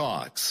Moose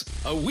Talks,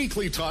 a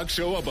weekly talk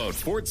show about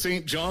Fort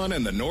St. John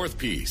and the North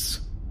Peace.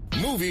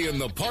 Movie in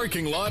the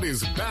Parking Lot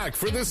is back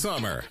for the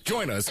summer.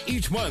 Join us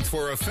each month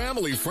for a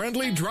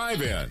family-friendly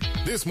drive-in.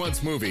 This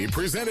month's movie,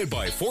 presented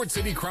by Fort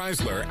City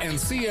Chrysler and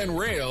CN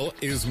Rail,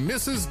 is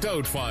Mrs.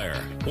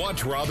 Doubtfire.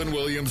 Watch Robin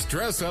Williams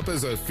dress up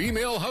as a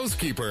female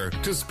housekeeper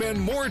to spend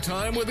more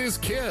time with his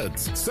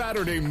kids.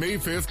 Saturday, May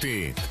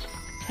 15th.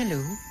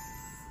 Hello.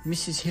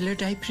 Mrs.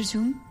 Hillard, I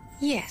presume?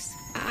 Yes,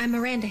 I'm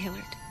Miranda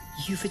Hillard.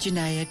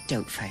 Euphigenia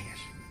Doubtfire.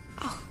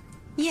 Oh,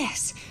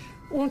 yes.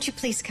 Won't you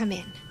please come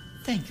in?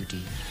 Thank you, dear.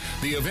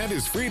 The event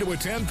is free to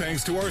attend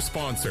thanks to our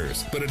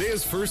sponsors, but it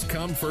is first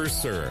come,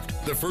 first served.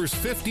 The first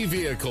 50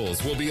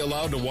 vehicles will be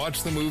allowed to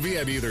watch the movie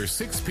at either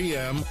 6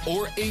 p.m.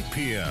 or 8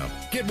 p.m.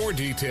 Get more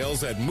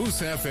details at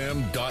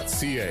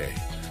moosefm.ca.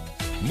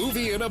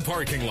 Movie in a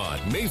Parking Lot,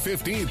 May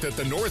 15th at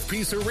the North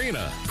Peace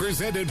Arena.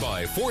 Presented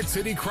by Fort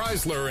City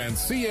Chrysler and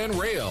CN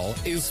Rail,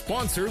 is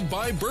sponsored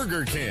by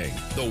Burger King,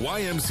 the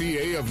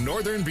YMCA of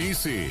Northern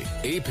BC,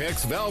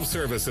 Apex Valve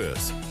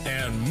Services,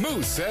 and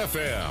Moose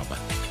FM.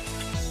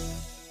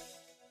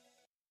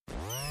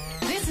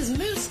 This is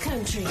Moose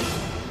Country.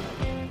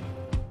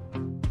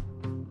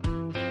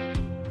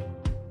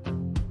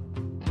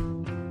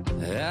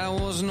 I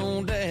was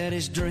no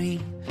daddy's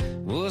dream,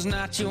 was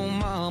not your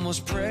mama's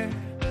prayer,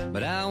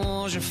 but I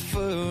was your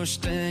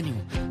first and your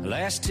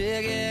last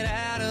ticket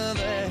out of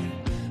there.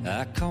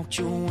 I caught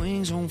your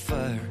wings on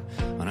fire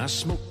when I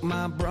smoked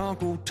my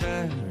Bronco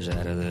tires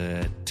out of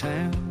that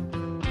town.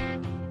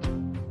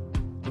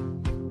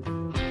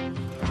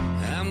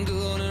 I'm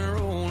good at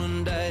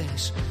rolling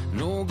dice,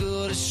 no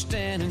good at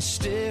standing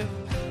still.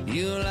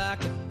 You like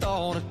the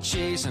thought of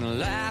chasing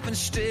life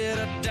instead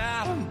of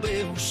dollar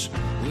bills.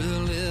 We're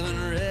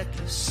living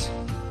reckless,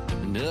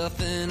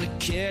 nothing to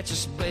catch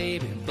us,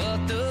 baby,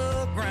 but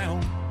the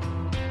ground.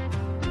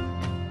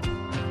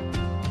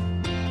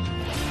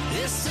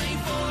 This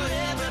ain't for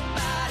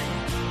everybody,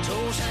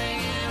 toes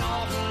hanging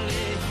off the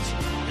ledge,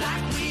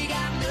 like we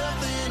got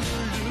nothing to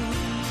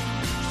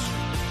lose.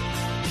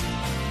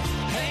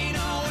 Ain't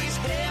always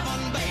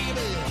heaven,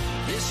 baby,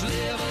 this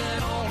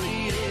living on the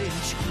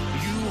edge.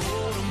 You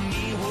holding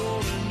me,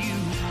 holding you,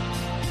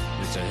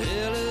 it's a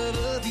hell of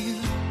a view.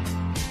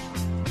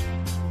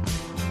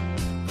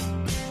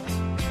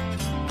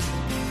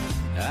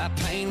 I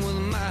paint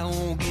with my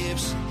old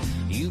Gibson,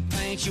 you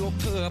paint your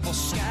purple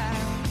sky.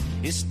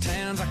 This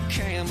town's a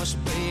canvas,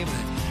 baby,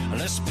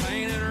 let's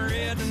paint it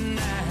red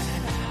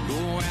tonight.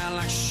 Go out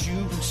like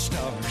shooting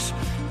stars,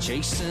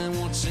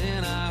 chasing what's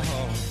in our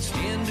hearts,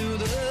 into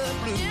the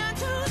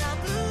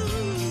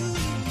blue.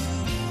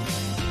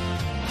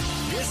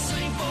 This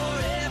ain't for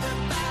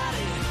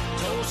everybody,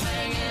 toes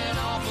hanging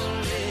off a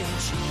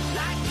ledge,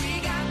 like we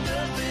got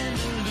nothing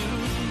to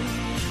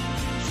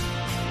lose.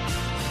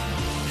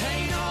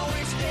 Ain't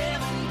always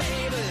heaven,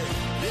 baby,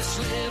 this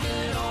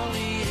living on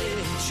the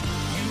edge.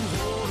 You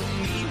holding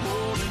me,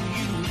 holding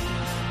you,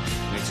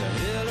 makes a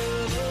hell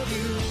of a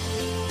view.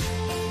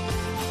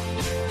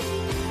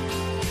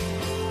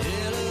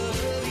 Hell of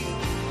a view.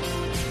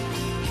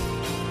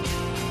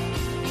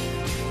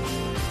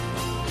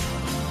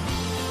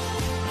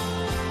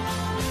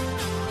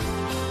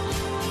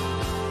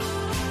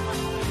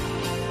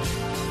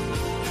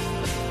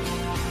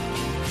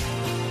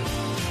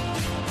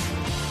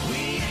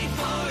 We ain't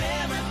for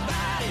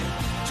everybody,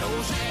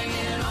 toes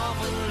hanging off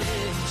a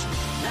ledge,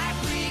 like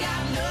we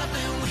got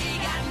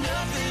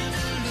nothing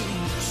to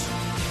lose.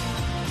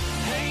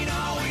 Ain't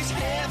always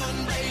heaven,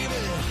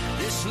 baby,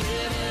 this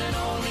living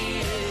on the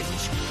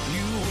edge.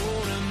 You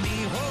holding me,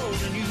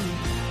 holding you,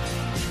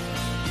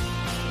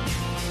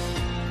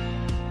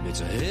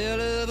 it's a hell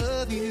of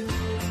a view.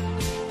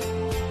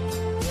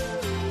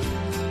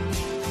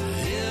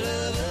 Hell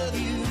of a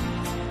view.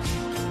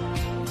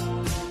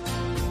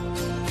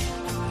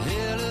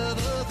 Hell of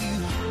a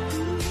view.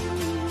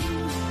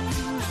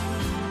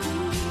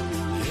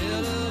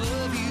 Hell of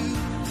a view.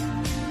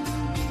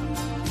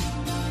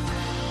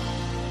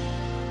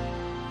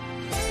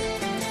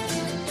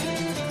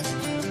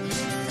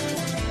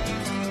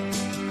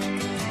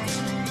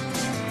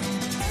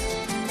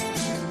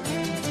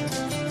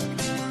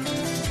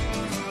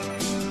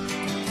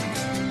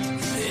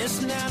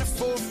 This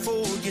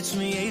 944 gets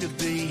me A to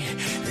B.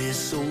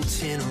 This old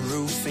tin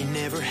roof ain't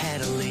never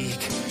had a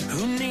leak.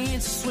 Who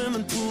needs a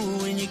swimming pool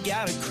when you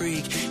got a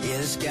creek? Yeah,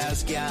 this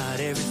guy's got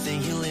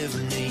everything you'll ever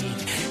need.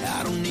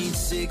 I don't need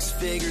six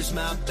figures,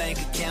 my bank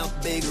account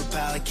bigger,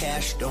 pile of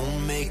cash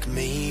don't make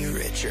me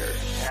richer.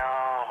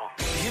 No.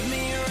 Give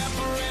me a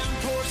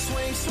wraparound porch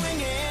swing,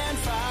 swinging,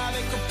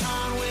 5-acre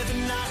pond with a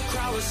night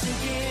crawler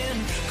sinking,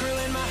 girl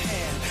in my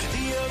hand,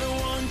 the other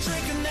one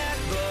drinking that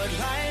Bud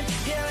Light.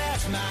 Yeah,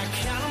 that's my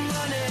kind of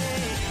money.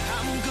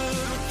 I'm good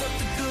with what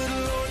the good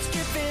Lord's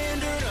giving,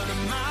 dirt under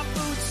my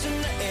boots in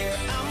the air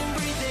I'm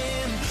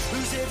breathing.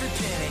 Lose every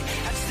penny,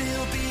 I'd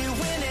still be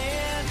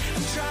winning.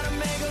 I'm trying to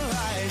make a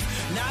life,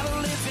 not a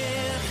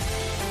living.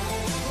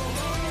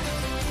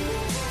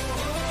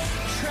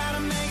 Trying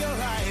to make a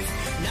life,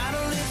 not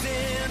a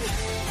living.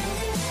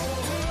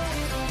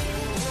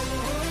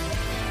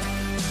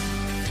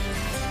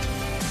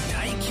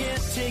 Now you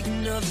can't take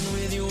nothing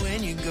with you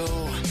when you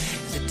go.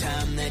 The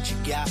time that you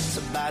got's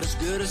about as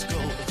good as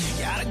gold.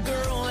 Got a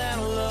girl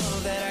and a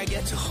love that I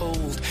get to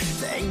hold.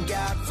 Thank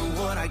God for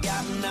what I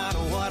got and not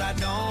what I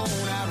don't.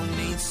 I don't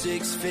need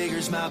six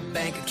figures, my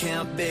bank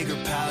account bigger,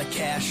 pile of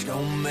cash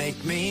don't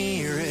make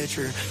me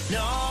richer.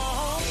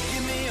 No,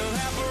 give me a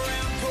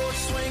wraparound porch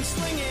swing,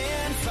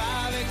 swinging,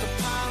 5-acre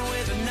pond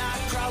with a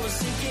night crawler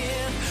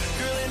sinking,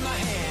 girl in my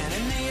hand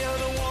and the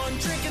other one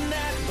drinking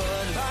that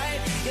Bud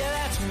Light. Yeah,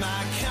 that's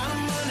my kind of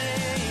money.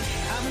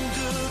 I'm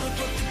good with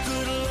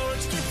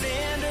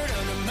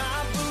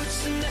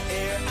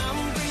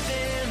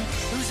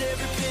lose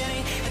every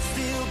penny and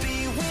still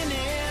be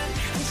winning.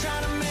 I'm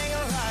trying to make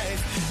a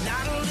life,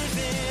 not a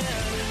living.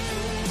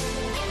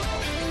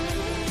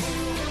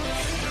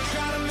 I'm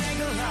trying to make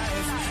a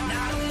life,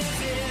 not a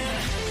living.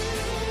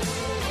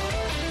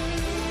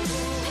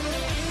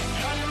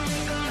 Trying to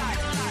make a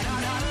life,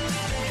 not a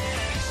living.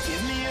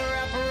 Give me a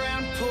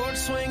wraparound porch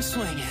swing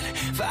swinging,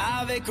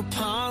 5-acre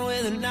pond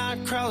with a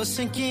night crawler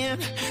sinking,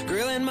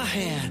 grill in my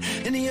hand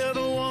and the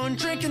other one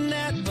drinking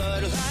that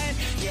Bud Light.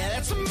 Yeah,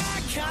 that's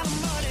my kind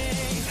of money.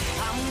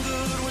 I'm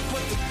good with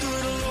what the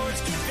good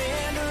Lord's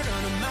given. Dirt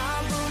under my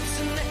roots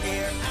in the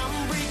air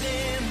I'm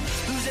breathing.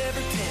 Lose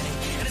every penny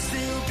and I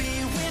still be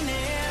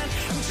winning.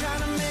 I'm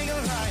trying to make a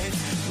life,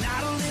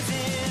 not a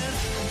living.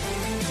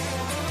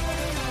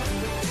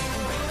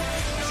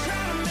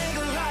 Trying to make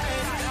a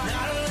life,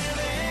 not a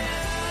living.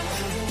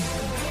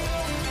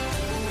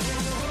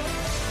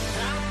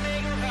 Trying to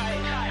make a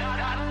life,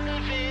 not a living.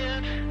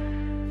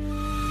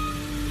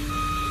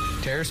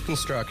 Terrace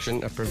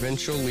Construction, a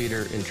provincial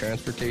leader in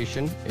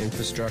transportation,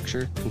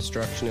 infrastructure,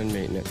 construction, and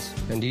maintenance.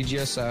 And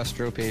DGS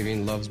Astro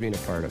Paving loves being a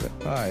part of it.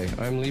 Hi,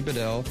 I'm Lee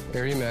Bedell,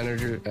 Area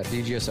Manager at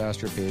DGS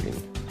Astro Paving.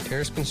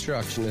 Terrace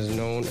Construction is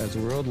known as a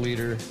world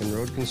leader in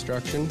road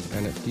construction,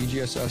 and at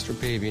DGS Astro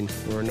Paving,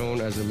 we are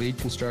known as a lead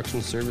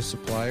construction service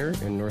supplier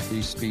in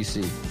Northeast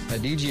BC.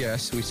 At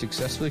DGS, we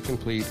successfully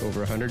complete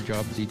over 100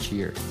 jobs each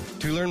year.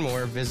 To learn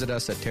more, visit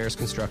us at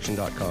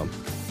terraceconstruction.com.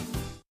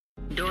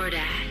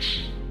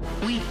 DoorDash.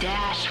 We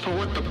dash for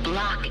what the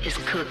block is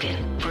cooking.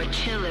 For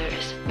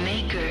chillers,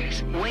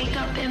 makers, wake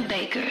up and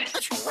bakers.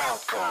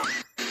 Welcome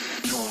to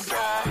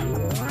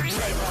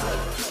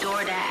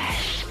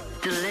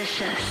DoorDash.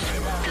 Delicious.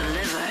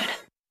 Delivered.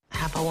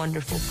 Have a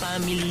wonderful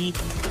family,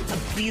 a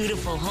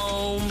beautiful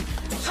home.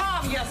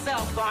 Calm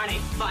yourself, Barney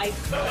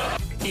Fife.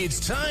 It's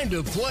time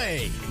to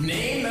play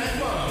Name That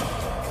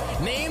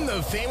Mom. Name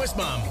the famous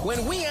mom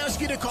when we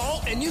ask you to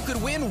call, and you could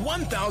win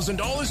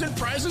 $1,000 in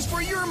prizes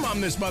for your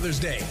mom this Mother's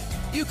Day.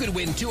 You could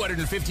win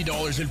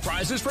 $250 in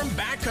prizes from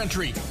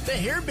Backcountry, The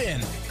Hair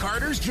Bin,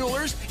 Carter's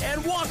Jewelers,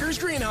 and Walker's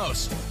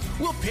Greenhouse.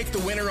 We'll pick the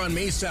winner on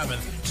May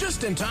 7th,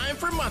 just in time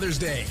for Mother's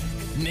Day.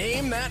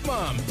 Name That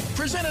Mom.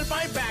 Presented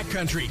by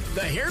Backcountry,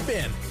 The Hair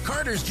Bin,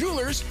 Carter's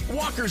Jewelers,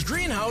 Walker's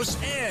Greenhouse,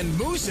 and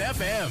Moose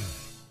FM.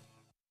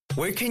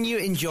 Where can you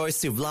enjoy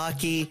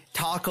souvlaki,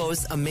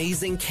 tacos,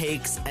 amazing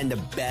cakes, and the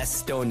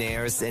best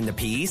donaires in the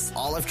Peace?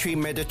 Olive Tree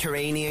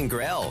Mediterranean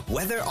Grill.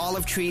 Whether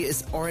Olive Tree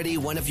is already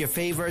one of your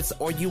favorites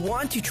or you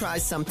want to try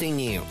something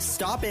new,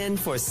 stop in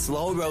for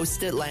slow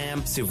roasted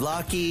lamb,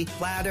 souvlaki,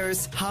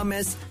 platters,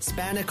 hummus,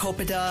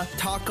 spanakopita,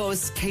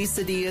 tacos,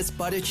 quesadillas,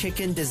 butter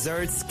chicken,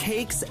 desserts,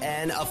 cakes,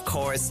 and of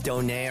course,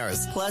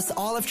 donaires. Plus,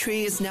 Olive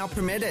Tree is now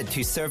permitted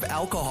to serve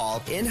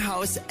alcohol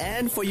in-house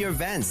and for your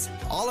events.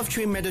 Olive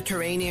Tree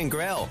Mediterranean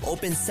Grill.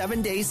 Open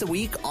 7 days a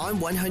week on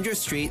 100th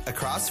Street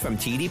across from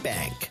TD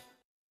Bank.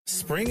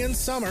 Spring and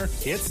summer,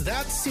 it's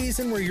that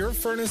season where your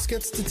furnace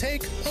gets to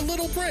take a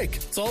little break.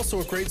 It's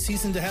also a great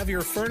season to have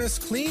your furnace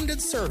cleaned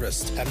and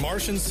serviced. At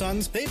Marsh &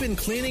 Sons, they've been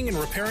cleaning and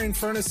repairing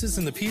furnaces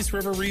in the Peace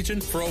River region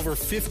for over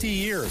 50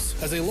 years.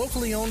 As a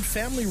locally owned,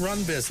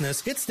 family-run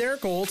business, it's their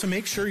goal to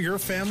make sure your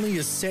family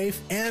is safe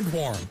and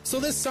warm. So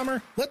this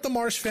summer, let the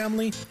Marsh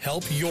family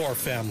help your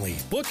family.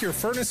 Book your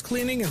furnace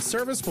cleaning and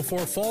service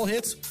before fall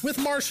hits with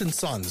Marsh &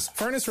 Sons.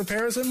 Furnace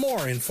repairs and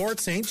more in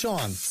Fort St.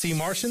 John. See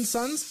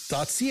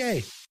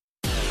marshandsons.ca.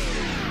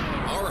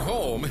 Our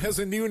home has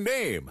a new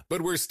name,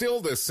 but we're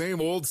still the same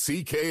old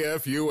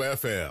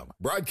CKFU-FM,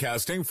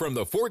 broadcasting from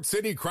the Fort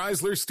City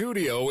Chrysler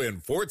Studio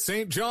in Fort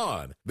St.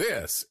 John.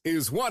 This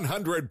is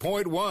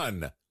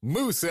 100.1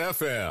 Moose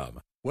FM.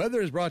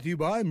 Weather is brought to you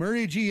by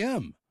Murray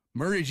GM.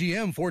 Murray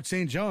GM, Fort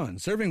St. John,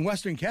 serving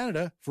Western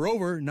Canada for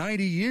over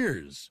 90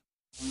 years.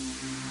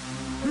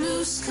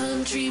 Moose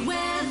Country weather.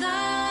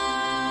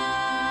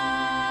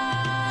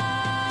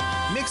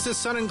 Mix of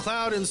sun and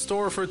cloud in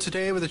store for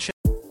today with a chance.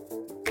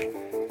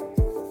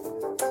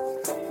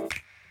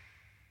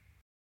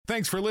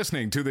 Thanks for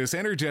listening to this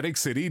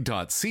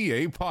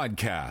EnergeticCity.ca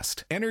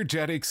podcast.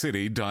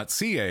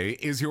 EnergeticCity.ca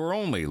is your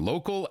only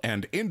local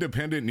and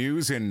independent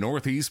news in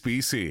Northeast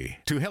BC.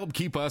 To help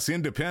keep us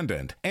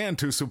independent and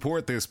to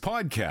support this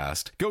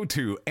podcast, go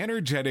to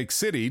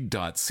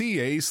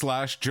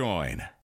EnergeticCity.ca/join.